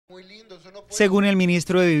Según el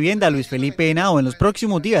ministro de Vivienda, Luis Felipe Henao, en los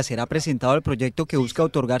próximos días será presentado el proyecto que busca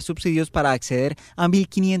otorgar subsidios para acceder a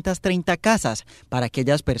 1.530 casas para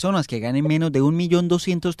aquellas personas que ganen menos de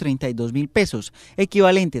 1.232.000 pesos,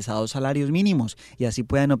 equivalentes a 2 salarios mínimos, y así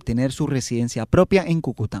puedan obtener su residencia propia en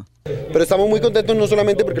Cúcuta. Pero estamos muy contentos no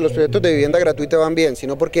solamente porque los proyectos de vivienda gratuita van bien,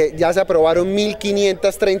 sino porque ya se aprobaron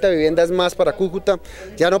 1.530 viviendas más para Cúcuta,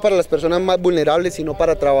 ya no para las personas más vulnerables, sino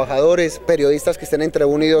para trabajadores, periodistas que estén entre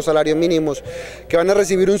 1 y 2 salarios mínimos, que van a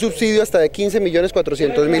recibir un subsidio hasta de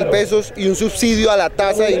 15.400.000 pesos y un subsidio a la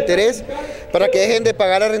tasa de interés para que dejen de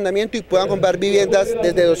pagar arrendamiento y puedan comprar viviendas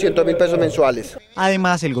desde 200.000 pesos mensuales.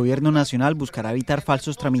 Además, el gobierno nacional buscará evitar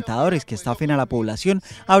falsos tramitadores que estafen a la población,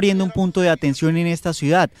 abriendo un punto de atención en esta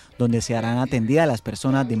ciudad, donde se harán atendidas las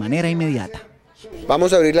personas de manera inmediata.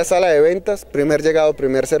 Vamos a abrir la sala de ventas, primer llegado,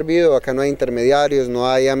 primer servido, acá no hay intermediarios, no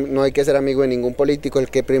hay que ser amigo de ningún político, el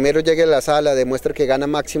que primero llegue a la sala, demuestre que gana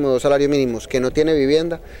máximo 2 salarios mínimos, que no tiene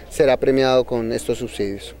vivienda, será premiado con estos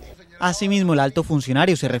subsidios. Asimismo, el alto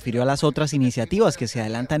funcionario se refirió a las otras iniciativas que se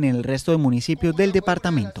adelantan en el resto de municipios del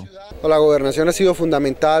departamento. La gobernación ha sido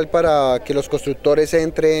fundamental para que los constructores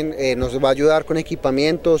entren, nos va a ayudar con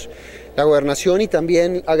equipamientos, la gobernación, y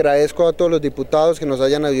también agradezco a todos los diputados que nos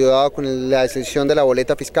hayan ayudado con la decisión de la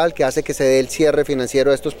boleta fiscal que hace que se dé el cierre financiero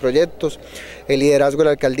de estos proyectos. El liderazgo de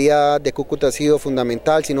la alcaldía de Cúcuta ha sido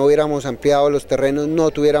fundamental, si no hubiéramos ampliado los terrenos no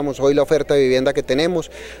tuviéramos hoy la oferta de vivienda que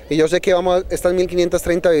tenemos, y yo sé que estas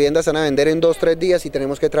 1.530 viviendas se van a vender en 2-3 días y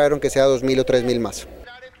tenemos que traer aunque sea 2.000 o 3.000 más.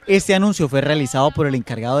 Este anuncio fue realizado por el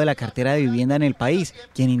encargado de la cartera de vivienda en el país,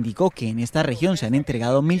 quien indicó que en esta región se han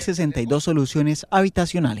entregado 1.062 soluciones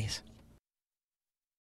habitacionales.